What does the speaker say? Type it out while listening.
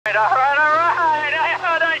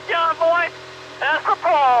Nice job, boys. That's the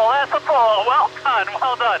pole, that's the pole. Well done,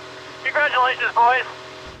 well done. Congratulations, boys.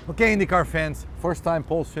 Okay, IndyCar fans, first time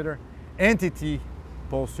pole sitter, NTT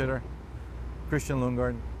pole sitter, Christian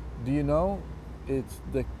Lundgaard. Do you know it's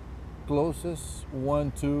the closest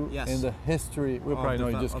 1-2 Yes. in the history? We probably know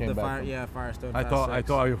you just came back. Yeah, Firestone. I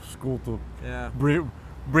thought it was cool to Yeah.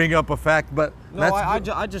 bring up a fact, but No,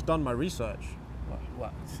 I just done my research.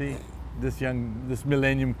 Well, see, this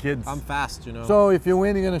millennium kids. I'm fast, you know. So if you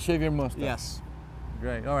win, you're gonna shave your mustache. Yes.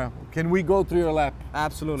 Great. All right. Can we go through your lap?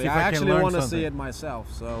 Absolutely. See if I I can actually learn want to something. see it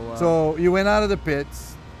myself. So. So you went out of the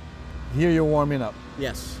pits. Here you're warming up.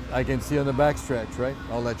 Yes. I can see on the back stretch, right?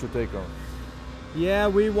 I'll let you take over. Yeah,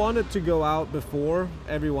 we wanted to go out before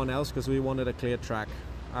everyone else because we wanted a clear track.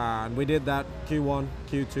 And we did that Q1,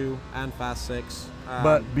 Q2, and Fast 6.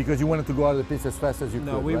 But because you wanted to go out of the pits as fast as you could,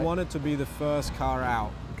 No, we right? wanted to be the first car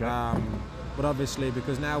out. Okay. But obviously,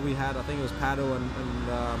 because now we had, I think it was Pato and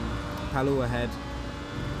Palu ahead,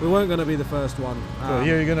 we weren't going to be the first one. So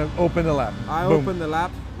here you're going to open the lap. I Boom. opened the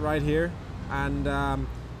lap right here, and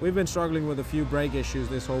we've been struggling with a few brake issues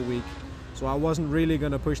this whole week. So I wasn't really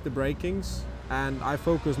going to push the brakings, and I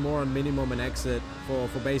focused more on minimum and exit for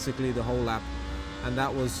basically the whole lap. And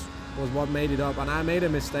that was what made it up. And I made a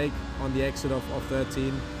mistake on the exit of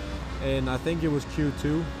 13. And I think it was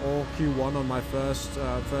Q2 or Q1 on my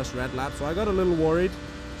first red lap. So I got a little worried.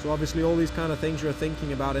 So obviously all these kind of things you're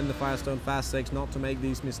thinking about in the Firestone Fast 6, not to make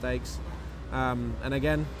these mistakes. And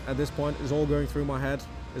again, at this point, it's all going through my head.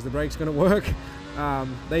 Is the brakes going to work?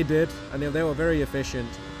 They did, and they were very efficient.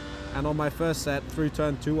 And on my first set, through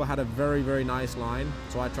turn 2, I had a very, very nice line.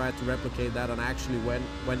 So I tried to replicate that and actually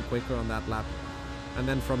went quicker on that lap. And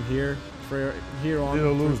then from here on,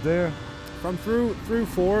 Little loose there. from through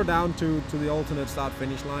 4 down to the alternate start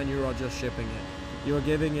finish line, you are just shipping it. You are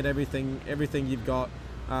giving it everything you've got,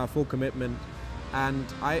 full commitment. And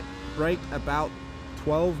I braked about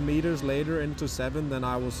 12 meters later into 7 than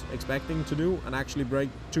I was expecting to do, and actually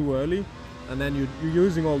braked too early. And then you're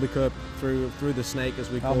using all the curb through the snake, as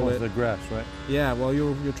we call Almost it. the grass, right? Yeah, well,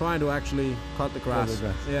 you're trying to actually cut the grass. Cut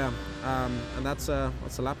the grass. Yeah, and that's a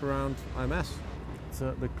lap around IMS. It's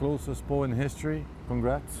the closest pole in history.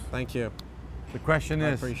 Congrats. Thank you. The question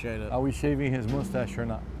I is, appreciate it. are we shaving his mustache or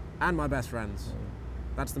not? And my best friends.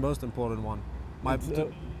 That's the most important one. I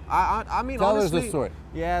mean, Tell us honestly, the story.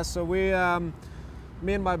 Yeah, so we,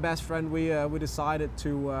 me and my best friend, we decided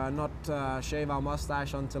to not shave our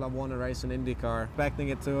mustache until I won a race in IndyCar, expecting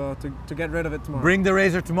it to get rid of it tomorrow. Bring the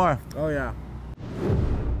razor tomorrow. Oh yeah.